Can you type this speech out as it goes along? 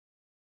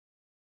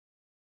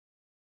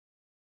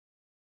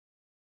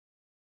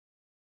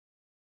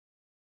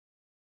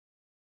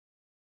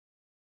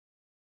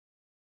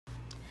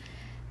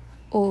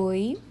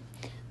Oi!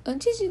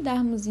 Antes de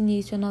darmos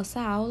início à nossa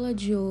aula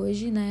de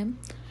hoje,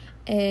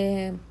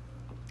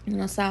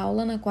 nossa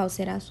aula na qual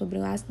será sobre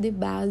o ácido e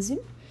base,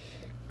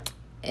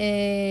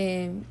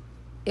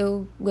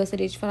 eu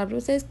gostaria de falar para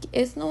vocês que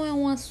esse não é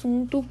um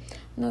assunto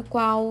no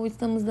qual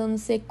estamos dando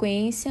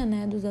sequência,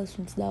 dos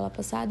assuntos da aula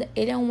passada.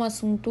 Ele é um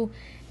assunto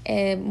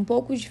um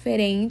pouco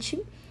diferente,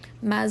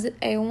 mas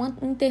é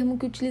um termo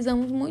que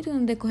utilizamos muito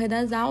no decorrer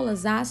das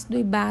aulas, ácido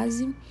e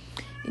base.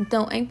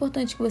 Então, é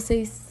importante que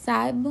vocês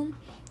saibam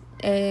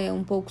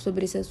um pouco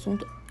sobre esse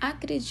assunto.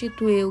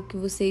 Acredito eu que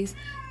vocês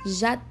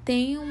já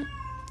tenham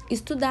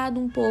estudado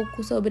um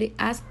pouco sobre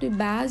ácido e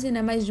base,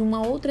 mas de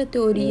uma outra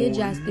teoria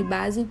de ácido e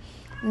base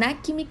na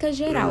química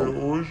geral.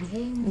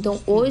 Então,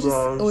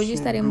 hoje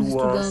estaremos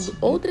estudando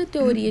outra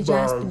teoria de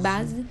ácido e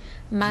base,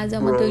 mas é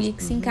uma teoria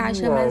que se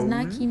encaixa mais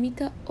na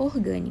química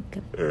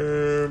orgânica.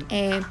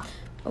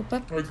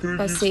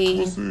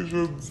 Passei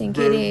sem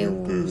querer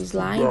o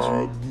slide.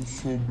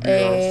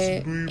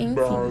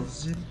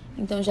 Enfim,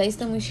 então já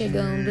estamos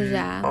chegando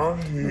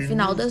no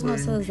final das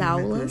nossas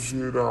aulas.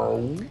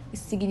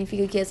 Isso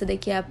significa que essa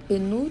daqui é a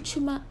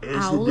penúltima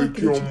aula,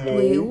 acredito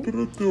eu.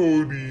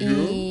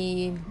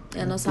 E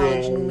é a nossa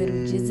aula de número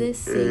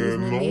 16,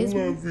 não é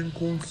mesmo?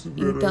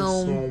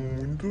 Então,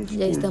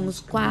 já estamos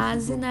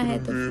quase na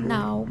reta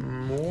final.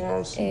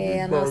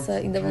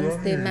 Ainda vamos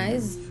ter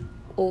mais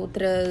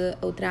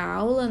outra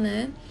aula,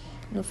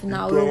 No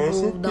final eu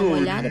vou dar uma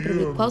olhada para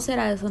ver qual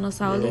será essa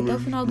nossa aula e até o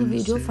final do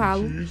vídeo eu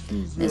falo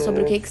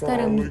sobre o que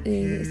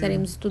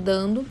estaremos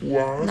estudando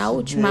na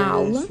última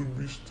aula.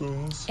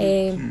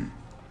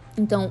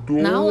 Então,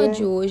 na aula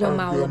de hoje é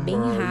uma aula bem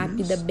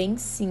rápida, bem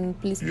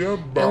simples.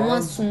 É um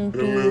assunto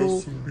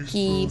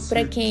que,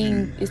 para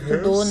quem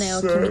estudou a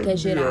química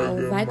geral,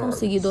 vai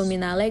conseguir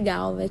dominar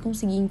legal, vai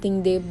conseguir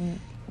entender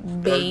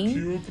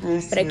bem.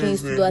 Para quem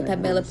estudou a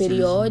tabela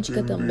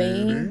periódica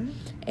também,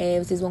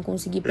 vocês vão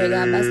conseguir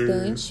pegar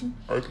bastante.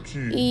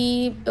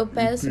 E eu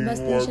peço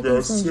bastante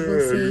atenção de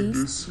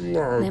vocês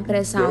para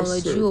essa aula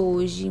de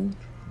hoje,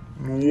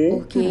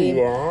 porque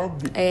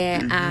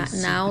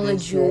na aula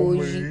de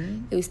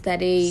hoje eu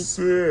estarei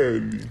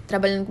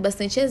trabalhando com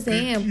bastante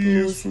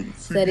exemplos,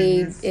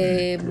 estarei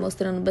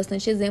mostrando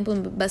bastante exemplos,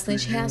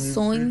 bastante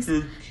reações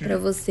para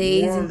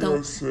vocês. Então,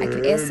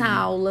 essa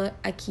aula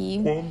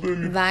aqui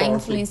vai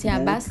influenciar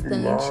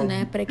bastante,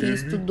 para quem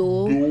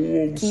estudou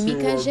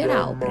química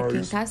geral, para quem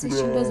está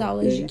assistindo as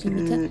aulas de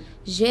química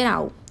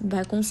geral,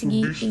 vai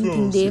conseguir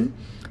entender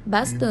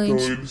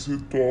bastante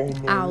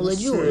a aula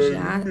de hoje,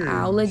 a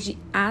aula de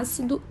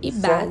ácido e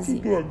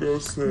base,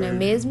 não é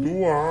mesmo?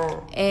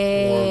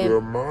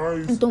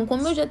 Então,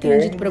 como eu já tenho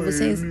dito para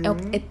vocês,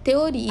 é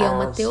teoria,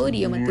 uma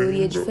teoria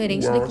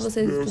diferente da que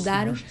vocês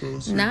estudaram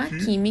na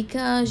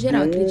química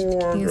geral. Acredito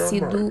que tenha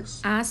sido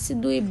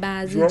ácido e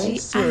base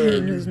de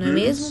arrênios, não é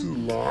mesmo?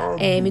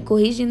 Me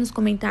corrigem nos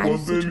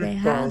comentários se eu estiver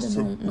errada,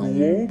 não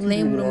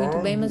lembro muito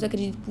bem, mas eu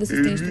acredito que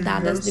vocês tenham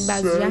estudado ácido e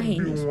base de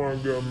arrênios.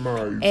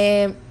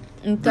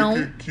 Então,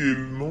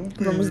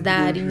 vamos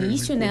dar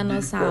início à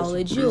nossa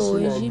aula de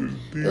hoje.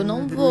 Eu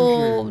não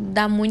vou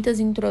dar muitas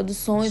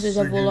introduções, eu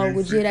já vou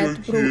logo direto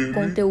para o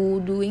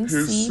conteúdo em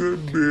si,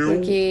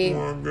 porque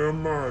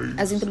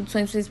as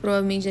introduções vocês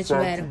provavelmente já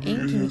tiveram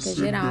em química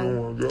geral.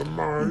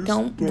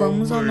 Então,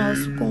 vamos ao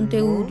nosso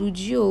conteúdo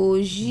de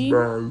hoje.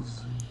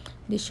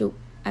 Deixa eu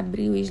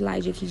abrir o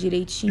slide aqui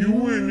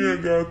direitinho. E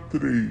o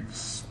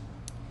NH3?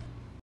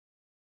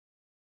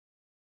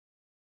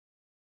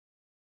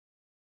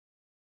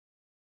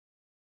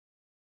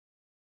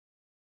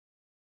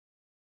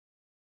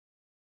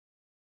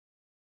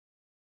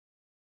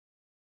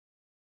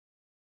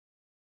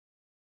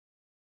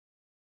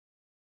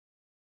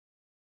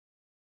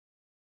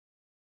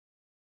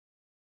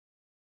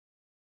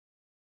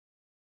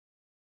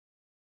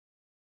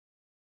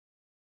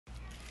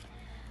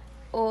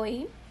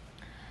 Oi!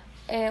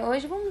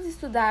 Hoje vamos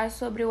estudar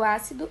sobre o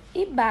ácido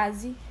e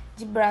base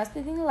de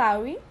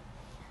Bronsted-Lowry.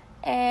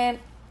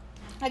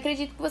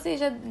 Acredito que vocês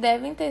já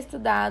devem ter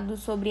estudado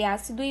sobre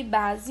ácido e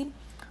base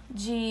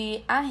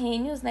de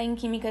arrênios, em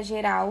química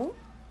geral.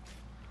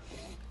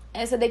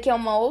 Essa daqui é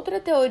uma outra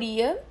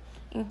teoria,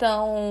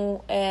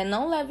 então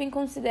não leve em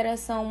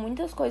consideração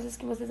muitas coisas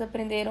que vocês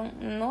aprenderam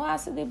no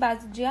ácido e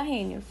base de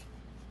arrênios.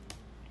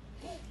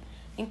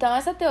 Então,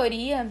 essa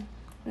teoria,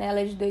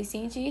 ela é de 2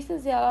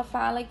 cientistas e ela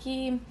fala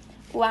que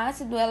o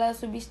ácido ela é a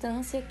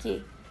substância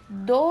que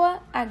doa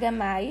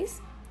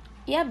H+,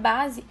 e a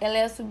base ela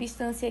é a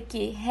substância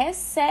que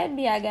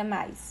recebe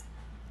H+.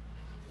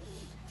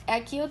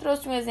 Aqui eu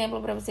trouxe um exemplo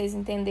para vocês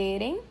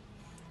entenderem.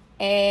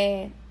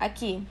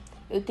 Aqui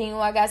eu tenho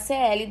o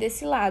HCl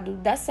desse lado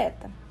da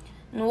seta.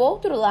 No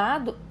outro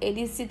lado,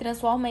 ele se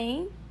transforma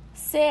em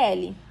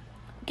Cl.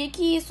 O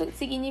que isso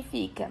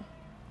significa?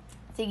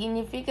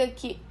 Significa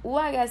que o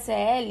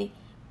HCl,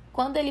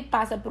 quando ele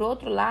passa para o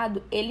outro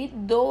lado, ele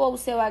doa o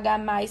seu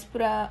H+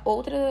 para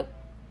outra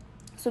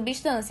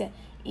substância.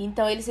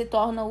 Então, ele se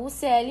torna o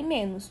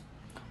Cl-.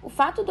 O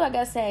fato do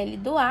HCl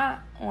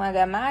doar um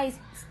H+,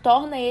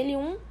 torna ele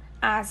um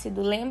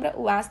ácido. Lembra?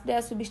 O ácido é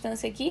a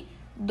substância que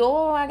do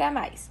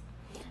OH+.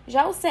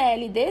 Já o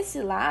Cl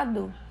desse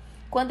lado,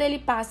 quando ele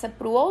passa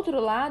para o outro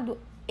lado,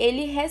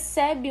 ele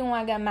recebe um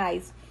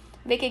H+.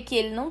 Vê que aqui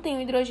ele não tem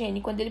o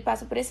hidrogênio. Quando ele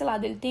passa por esse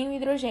lado, ele tem o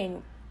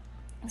hidrogênio.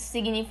 Isso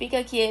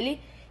significa que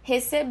ele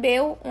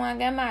recebeu um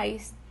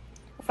H+.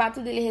 O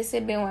fato dele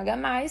receber um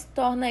H+,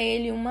 torna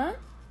ele uma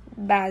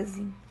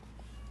base.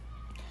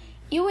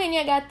 E o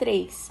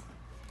NH3?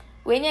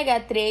 O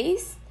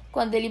NH3,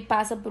 quando ele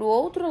passa para o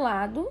outro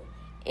lado,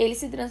 ele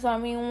se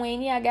transforma em um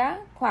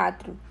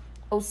NH4.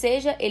 Ou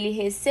seja, ele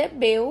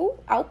recebeu,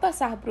 ao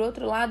passar para o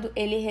outro lado,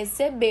 ele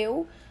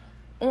recebeu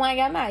um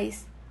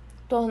H+,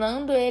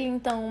 tornando ele,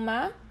 então,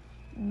 uma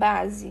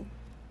base.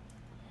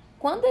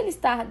 Quando ele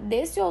está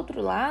desse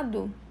outro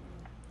lado,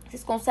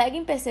 vocês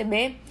conseguem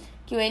perceber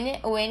que o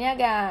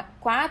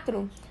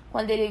NH4,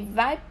 quando ele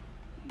vai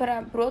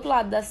para o outro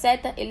lado da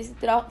seta, ele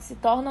se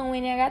torna um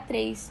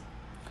NH3.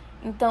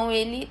 Então,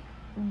 ele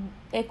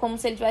é como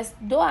se ele tivesse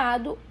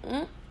doado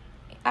um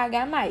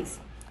H+,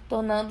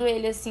 tornando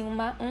ele, assim,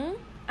 um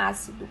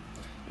ácido.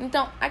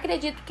 Então,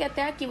 acredito que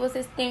até aqui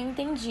vocês tenham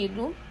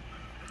entendido,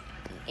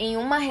 em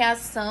uma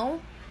reação,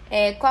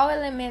 qual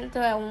elemento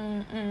é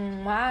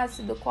um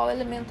ácido, qual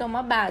elemento é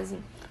uma base.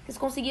 Vocês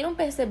conseguiram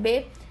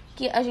perceber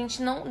que a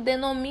gente não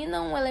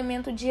denomina um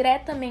elemento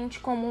diretamente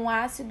como um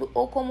ácido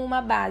ou como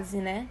uma base,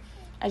 né?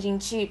 A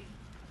gente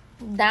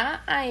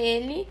dá a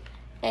ele,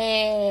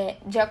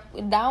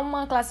 dá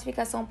uma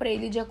classificação para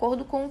ele de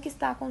acordo com o que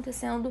está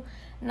acontecendo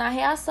na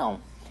reação.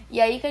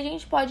 E aí que a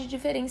gente pode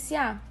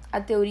diferenciar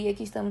a teoria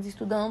que estamos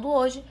estudando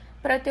hoje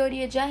para a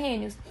teoria de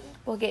Arrhenius.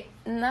 Porque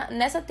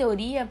nessa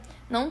teoria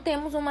não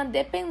temos uma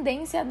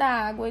dependência da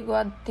água igual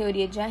à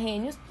teoria de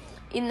Arrhenius,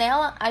 e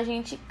nela a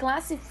gente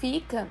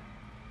classifica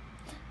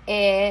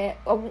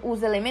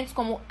os elementos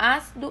como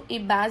ácido e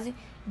base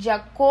de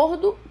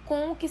acordo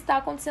com o que está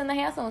acontecendo na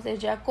reação, ou seja,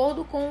 de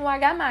acordo com o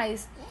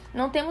H+.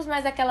 Não temos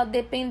mais aquela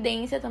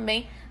dependência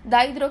também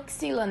da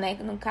hidroxila, né,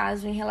 no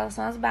caso, em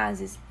relação às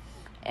bases.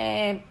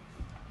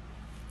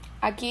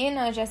 Aqui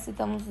nós já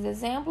citamos os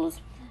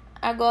exemplos,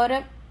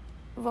 agora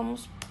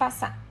vamos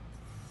passar.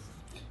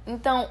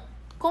 Então,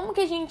 como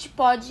que a gente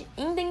pode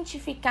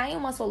identificar em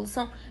uma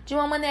solução de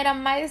uma maneira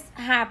mais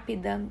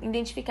rápida?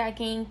 Identificar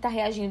quem está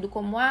reagindo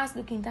como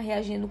ácido, quem está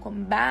reagindo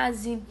como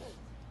base,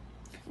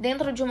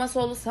 dentro de uma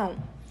solução,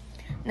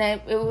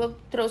 né? Eu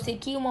trouxe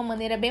aqui uma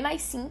maneira bem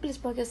mais simples,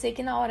 porque eu sei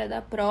que na hora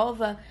da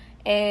prova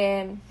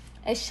é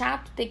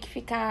chato ter que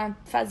ficar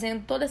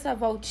fazendo toda essa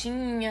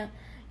voltinha.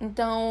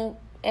 Então,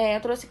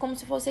 eu trouxe como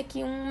se fosse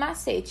aqui um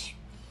macete,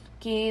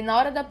 que na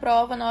hora da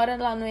prova, na hora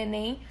lá no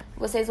Enem,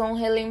 vocês vão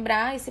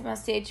relembrar esse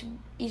macete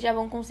e já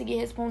vão conseguir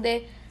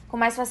responder com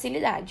mais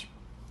facilidade.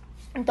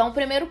 Então, o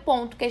primeiro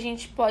ponto que a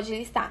gente pode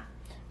listar,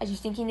 a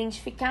gente tem que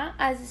identificar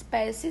as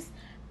espécies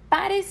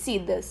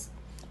parecidas.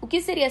 O que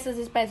seriam essas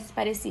espécies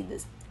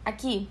parecidas?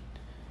 Aqui,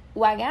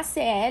 o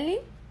HCl,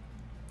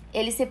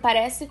 ele se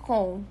parece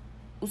com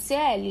o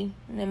Cl,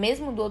 não é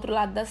mesmo? Do outro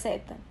lado da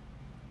seta.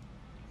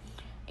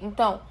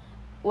 Então,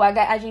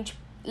 a gente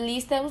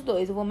lista os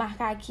dois. Eu vou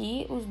marcar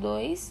aqui os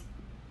dois.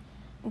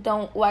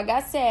 Então, o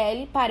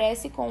HCl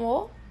parece com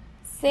o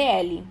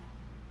Cl.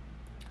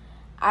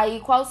 Aí,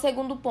 qual o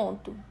segundo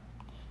ponto?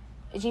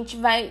 A gente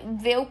vai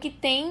ver o que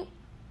tem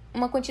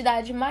uma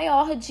quantidade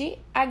maior de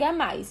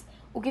H+.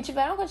 O que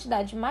tiver uma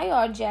quantidade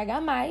maior de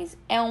H+,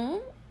 é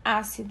um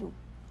ácido.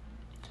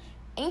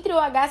 Entre o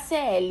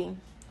HCl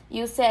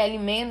e o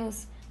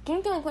Cl-,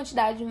 quem tem uma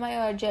quantidade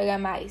maior de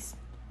H+?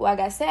 O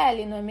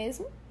HCl, não é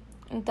mesmo?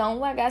 Então,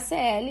 o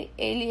HCl,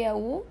 ele é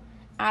o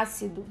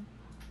ácido.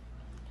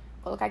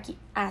 Vou colocar aqui,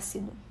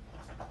 ácido.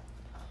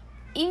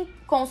 E,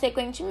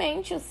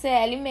 consequentemente, o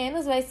Cl-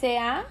 vai ser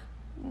a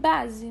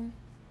base.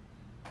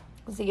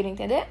 Conseguiram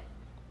entender?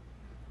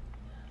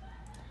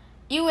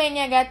 E o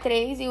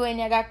NH3 e o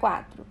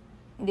NH4?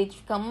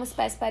 Identificamos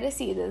espécies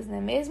parecidas, não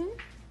é mesmo?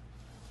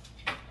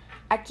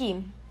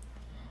 Aqui,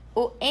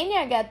 o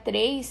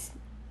NH3,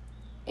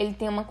 ele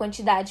tem uma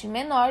quantidade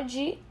menor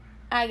de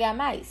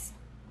H+,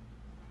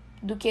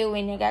 do que o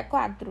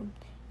NH4.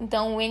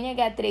 Então, o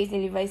NH3,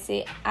 ele vai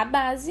ser a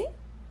base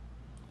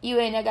e o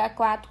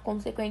NH4,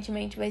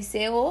 consequentemente, vai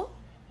ser o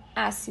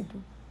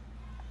ácido.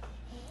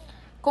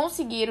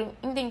 Conseguiram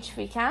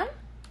identificar?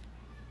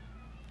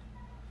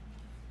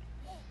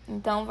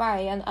 Então,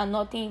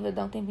 anotem, vou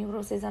dar um tempinho para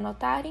vocês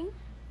anotarem.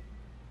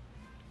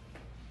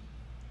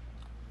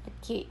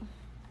 Ok.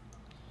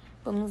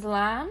 Vamos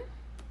lá.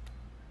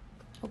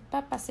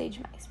 Opa, passei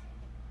demais.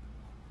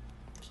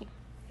 Aqui.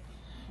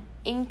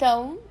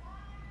 Então,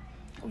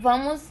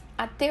 vamos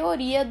à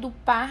teoria do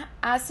par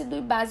ácido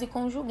e base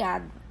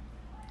conjugado.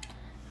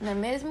 Não é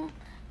mesmo?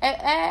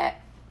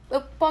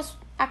 Eu posso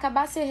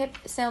acabar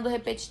sendo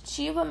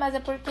repetitiva, mas é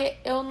porque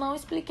eu não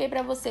expliquei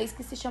para vocês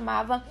que se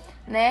chamava,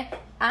 né,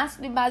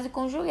 ácido e base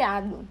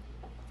conjugado.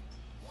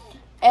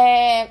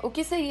 O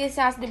que seria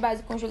esse ácido e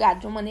base conjugado?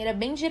 De uma maneira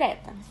bem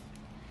direta.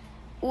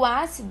 O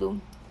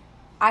ácido,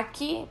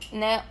 aqui,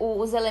 né,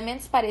 os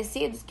elementos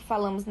parecidos que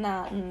falamos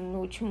no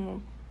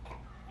último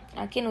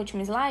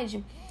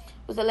slide,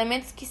 os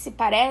elementos que se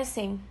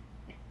parecem,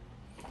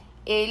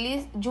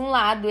 de um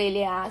lado ele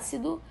é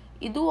ácido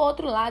e do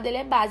outro lado ele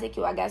é base, aqui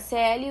o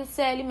HCl e o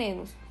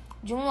Cl-.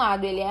 De um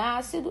lado ele é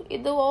ácido e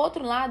do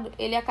outro lado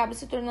ele acaba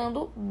se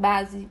tornando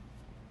base.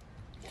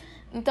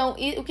 Então,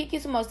 o que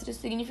isso mostra?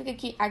 Isso significa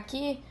que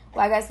aqui o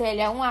HCl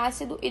é um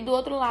ácido e do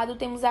outro lado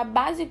temos a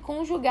base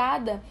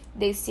conjugada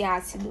desse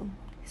ácido.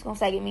 Vocês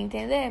conseguem me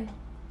entender?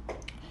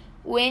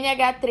 O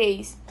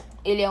NH3,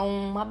 ele é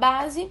uma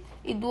base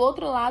e do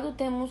outro lado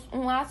temos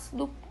um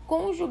ácido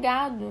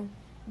conjugado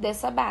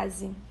dessa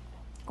base.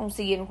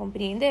 Conseguiram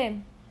compreender?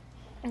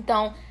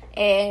 Então,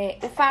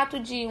 o fato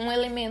de um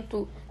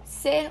elemento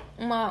ser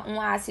um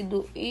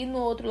ácido e no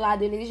outro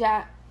lado ele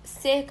já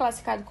ser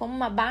classificado como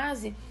uma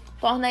base,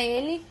 torna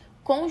ele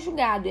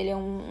conjugado. Ele é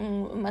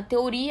uma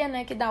teoria,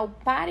 né, que dá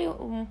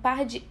um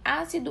par de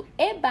ácido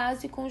e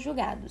base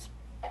conjugados.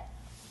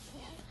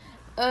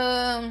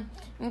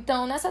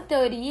 Então, nessa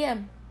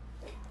teoria,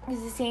 os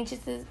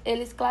cientistas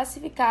eles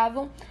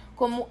classificavam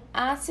como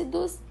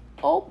ácidos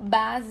ou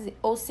base,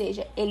 ou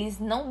seja, eles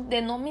não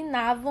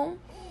denominavam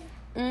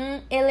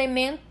um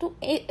elemento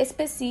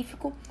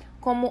específico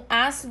como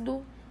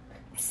ácido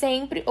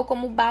sempre ou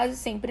como base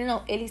sempre,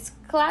 não. Eles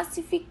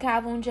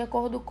classificavam de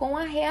acordo com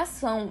a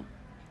reação.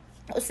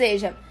 Ou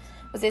seja,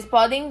 vocês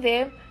podem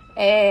ver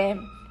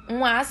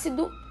um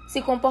ácido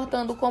se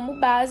comportando como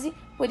base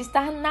por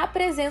estar na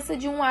presença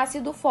de um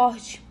ácido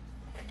forte,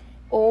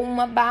 ou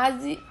uma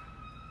base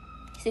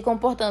se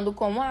comportando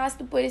como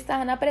ácido por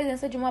estar na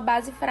presença de uma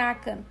base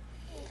fraca.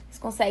 Vocês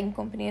conseguem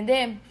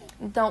compreender?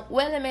 Então, o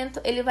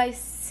elemento ele vai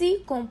se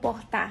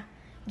comportar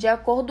de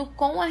acordo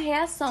com a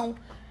reação.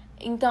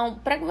 Então,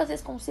 para que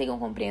vocês consigam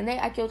compreender,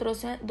 aqui eu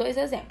trouxe 2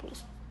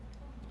 exemplos.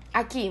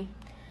 Aqui,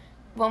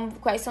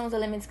 quais são os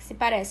elementos que se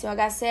parecem? O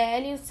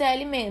HCl e o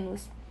Cl-.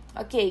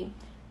 Ok.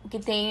 O que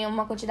tem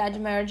uma quantidade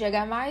maior de H+,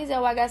 é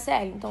o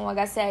HCl. Então, o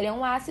HCl é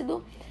um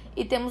ácido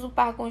e temos o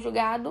par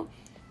conjugado,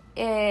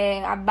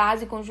 a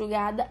base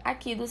conjugada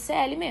aqui do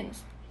Cl-.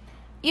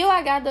 E o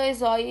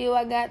H2O e o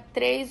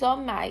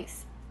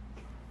H3O+.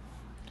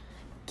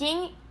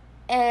 Quem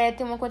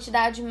tem uma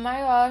quantidade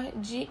maior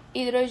de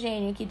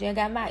hidrogênio aqui, de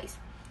H+?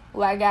 O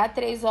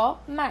H3O+,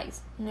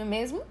 não é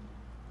mesmo?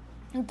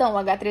 Então, o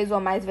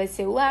H3O+, vai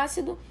ser o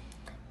ácido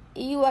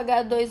e o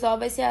H2O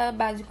vai ser a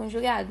base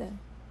conjugada.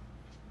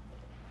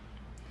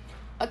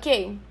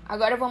 Ok,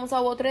 agora vamos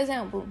ao outro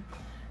exemplo.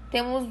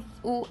 Temos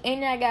o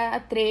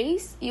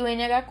NH3 e o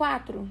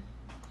NH4.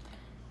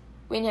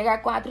 O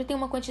NH4 tem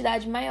uma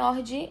quantidade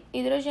maior de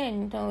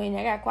hidrogênio, então o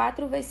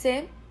NH4 vai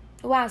ser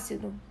o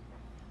ácido.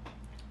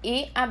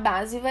 E a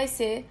base vai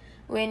ser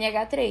o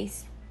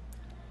NH3.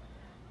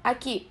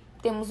 Aqui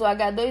temos o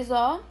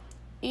H2O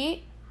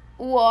e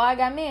o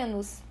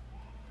OH-.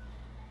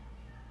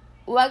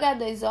 O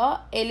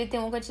H2O, ele tem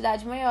uma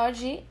quantidade maior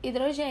de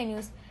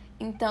hidrogênios.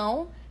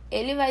 Então,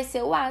 ele vai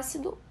ser o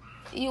ácido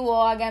e o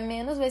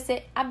OH- vai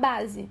ser a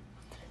base.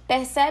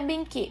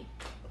 Percebem que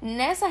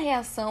nessa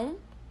reação,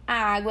 a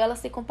água ela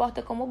se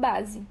comporta como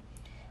base.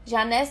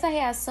 Já nessa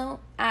reação,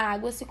 a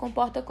água se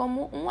comporta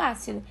como um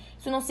ácido.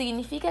 Isso não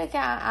significa que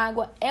a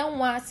água é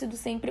um ácido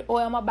sempre ou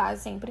é uma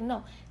base sempre,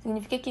 não.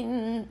 Significa que,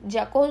 de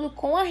acordo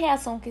com a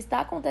reação que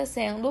está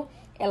acontecendo,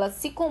 ela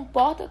se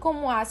comporta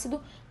como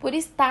ácido por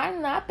estar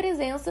na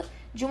presença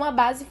de uma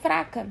base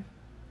fraca.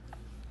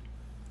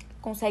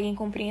 Conseguem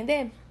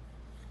compreender?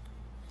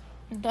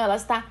 Então, ela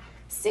está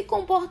se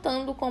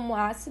comportando como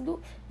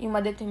ácido em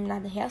uma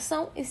determinada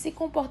reação e se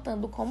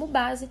comportando como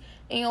base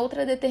em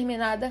outra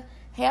determinada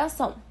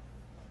reação.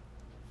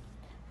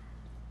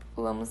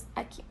 Vamos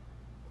aqui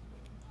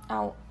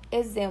ao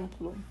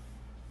exemplo.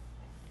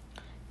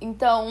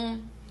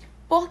 Então,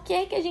 por que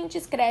a gente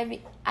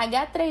escreve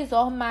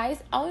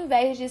H3O+, ao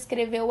invés de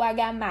escrever o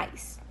H+?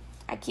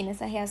 Aqui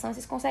nessa reação,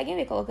 vocês conseguem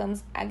ver,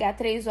 colocamos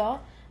H3O+,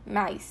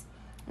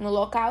 no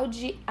local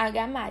de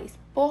H+.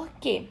 Por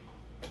quê?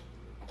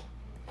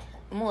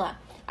 Vamos lá.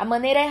 A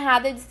maneira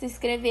errada de se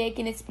escrever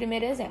aqui nesse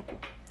primeiro exemplo.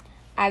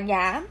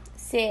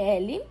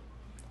 HCl,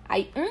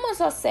 aí uma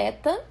só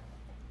seta.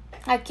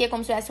 Aqui é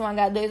como se tivesse um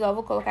H2O,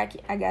 vou colocar aqui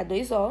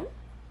H2O.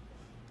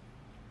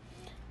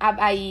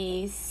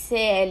 Aí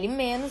Cl-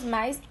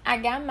 mais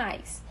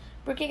H+.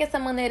 Por que essa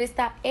maneira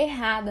está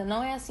errada?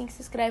 Não é assim que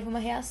se escreve uma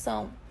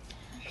reação.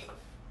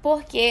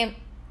 Porque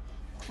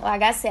o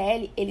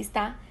HCl, ele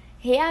está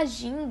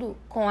reagindo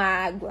com a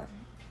água.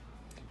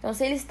 Então,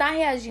 se ele está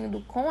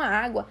reagindo com a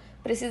água,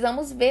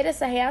 precisamos ver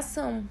essa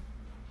reação.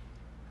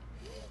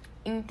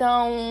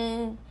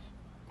 Então,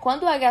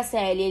 quando o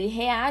HCl ele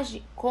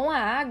reage com a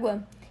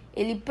água,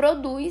 ele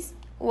produz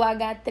o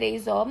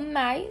H3O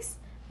mais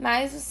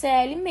o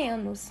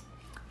Cl-.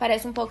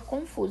 Parece um pouco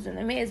confuso,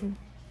 não é mesmo?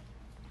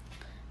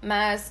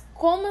 Mas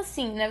como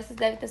assim, né? Vocês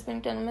devem estar se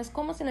perguntando, mas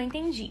como assim? Não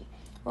entendi.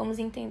 Vamos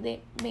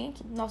entender bem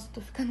aqui. Nossa,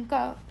 estou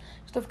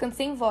ficando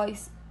sem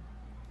voz.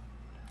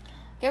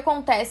 O que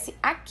acontece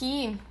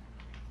aqui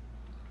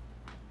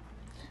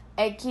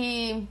é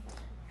que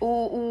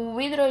o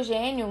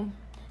hidrogênio,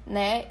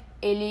 né,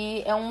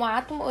 ele é um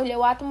átomo, ele é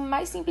o átomo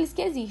mais simples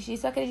que existe.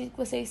 Isso eu acredito que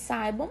vocês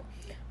saibam,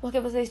 porque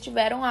vocês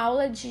tiveram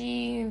aula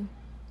de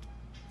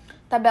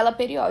tabela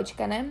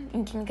periódica, né?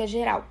 Em química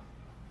geral.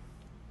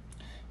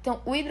 Então,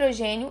 o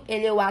hidrogênio,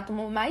 ele é o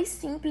átomo mais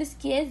simples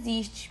que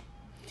existe.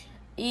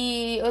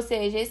 Ou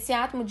seja, esse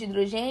átomo de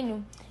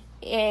hidrogênio,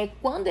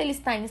 quando ele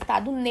está em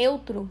estado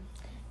neutro,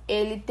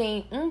 ele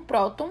tem um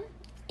próton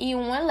e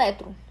um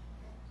elétron.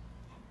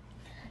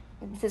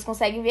 Vocês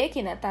conseguem ver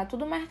aqui, né? Tá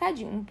tudo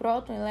marcadinho. Um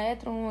próton,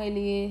 elétron,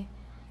 ele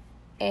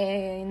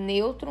é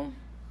neutro.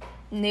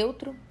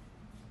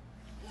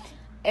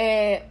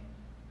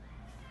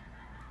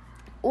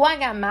 O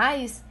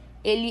H+,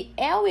 ele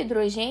é o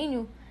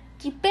hidrogênio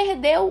que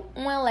perdeu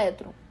um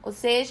elétron. Ou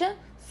seja,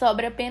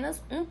 sobra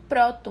apenas um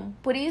próton.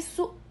 Por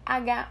isso,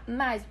 H+,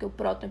 porque o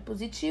próton é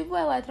positivo, o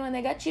elétron é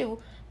negativo.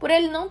 Por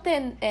ele não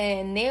ter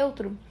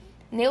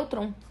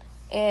nêutron,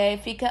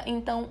 fica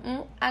então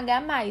um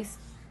H+.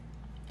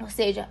 Ou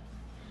seja,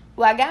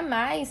 o H+,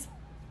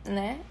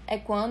 né, é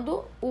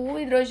quando o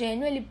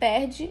hidrogênio ele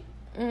perde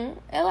um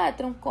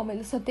elétron. Como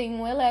ele só tem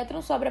um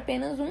elétron, sobra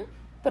apenas um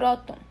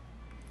próton.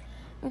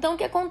 Então, o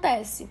que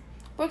acontece?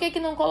 Por que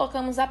não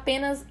colocamos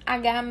apenas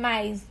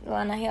H+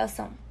 lá na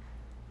reação?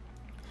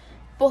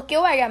 Porque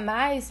o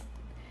H+,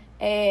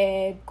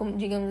 como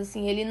digamos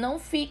assim, ele não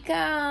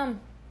fica...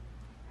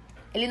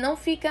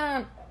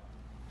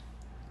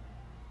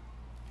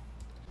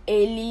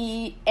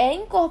 Ele é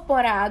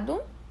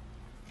incorporado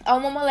a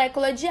uma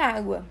molécula de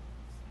água.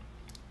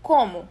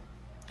 Como?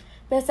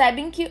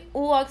 Percebem que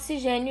o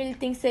oxigênio ele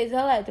tem 6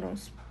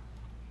 elétrons.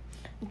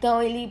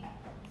 Então, ele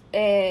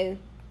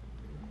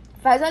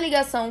faz uma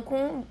ligação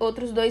com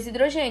outros 2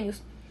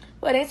 hidrogênios.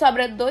 Porém,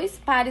 sobra 2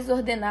 pares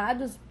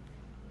ordenados.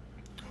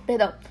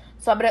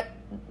 Sobra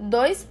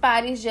 2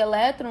 pares de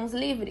elétrons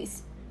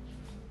livres.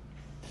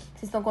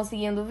 Vocês estão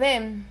conseguindo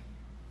ver?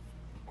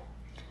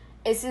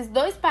 Esses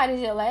 2 pares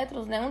de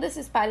elétrons, né? Um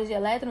desses pares de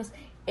elétrons,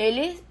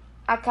 ele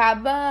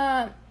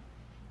acaba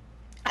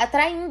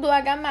atraindo o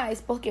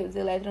H+, porque os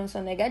elétrons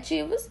são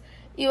negativos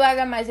e o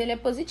H+, ele é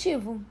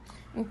positivo.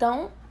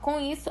 Então, com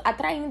isso,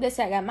 atraindo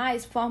esse H+,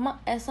 forma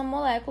essa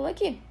molécula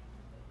aqui,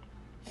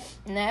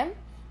 né?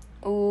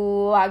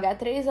 O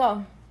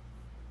H3O.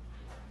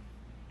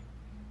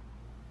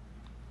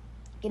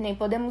 Que nem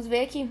podemos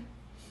ver aqui,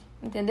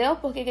 entendeu?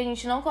 Por que a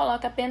gente não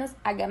coloca apenas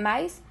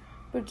H+?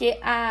 Porque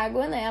a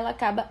água, né, ela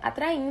acaba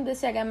atraindo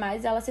esse H+,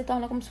 ela se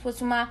torna como se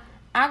fosse uma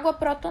água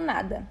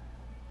protonada.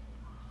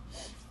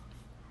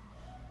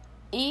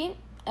 E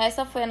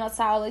essa foi a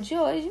nossa aula de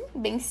hoje,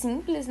 bem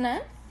simples,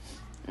 né?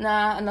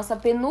 Na nossa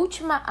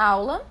penúltima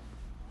aula.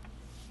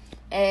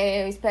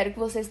 Eu espero que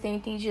vocês tenham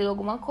entendido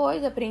alguma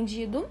coisa,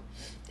 aprendido.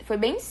 Foi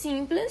bem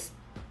simples.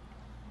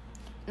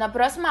 Na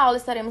próxima aula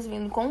estaremos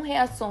vindo com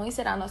reações,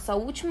 será a nossa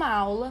última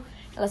aula.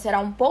 Ela será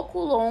um pouco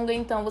longa,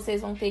 então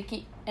vocês vão ter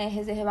que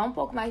reservar um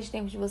pouco mais de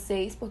tempo de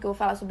vocês, porque eu vou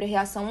falar sobre a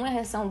reação 1 e a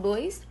reação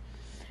 2.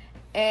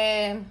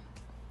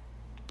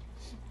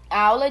 A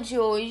aula de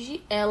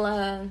hoje,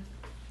 ela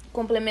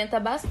complementa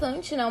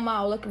bastante, né? Uma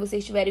aula que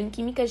vocês tiveram em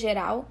Química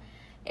Geral.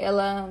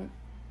 Ela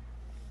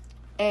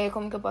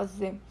como que eu posso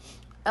dizer?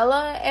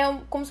 Ela é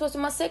como se fosse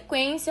uma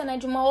sequência, né,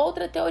 de uma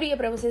outra teoria,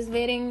 para vocês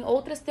verem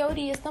outras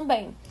teorias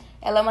também.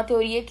 Ela é uma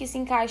teoria que se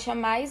encaixa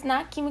mais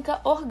na química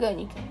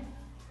orgânica.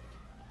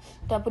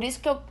 Então, é por isso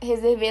que eu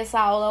reservei essa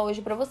aula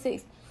hoje para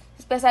vocês.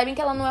 Vocês percebem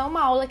que ela não é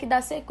uma aula que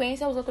dá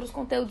sequência aos outros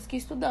conteúdos que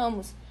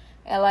estudamos.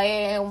 Ela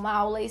é uma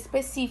aula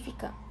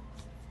específica.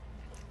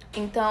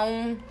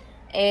 Então,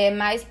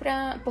 mais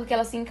porque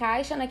ela se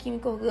encaixa na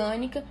química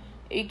orgânica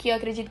e que eu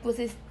acredito que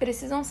vocês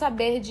precisam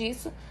saber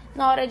disso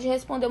na hora de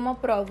responder uma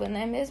prova, não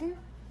é mesmo?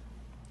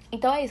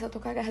 Então é isso, eu tô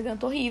com a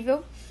garganta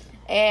horrível.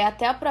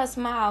 Até a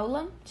próxima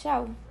aula.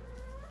 Tchau!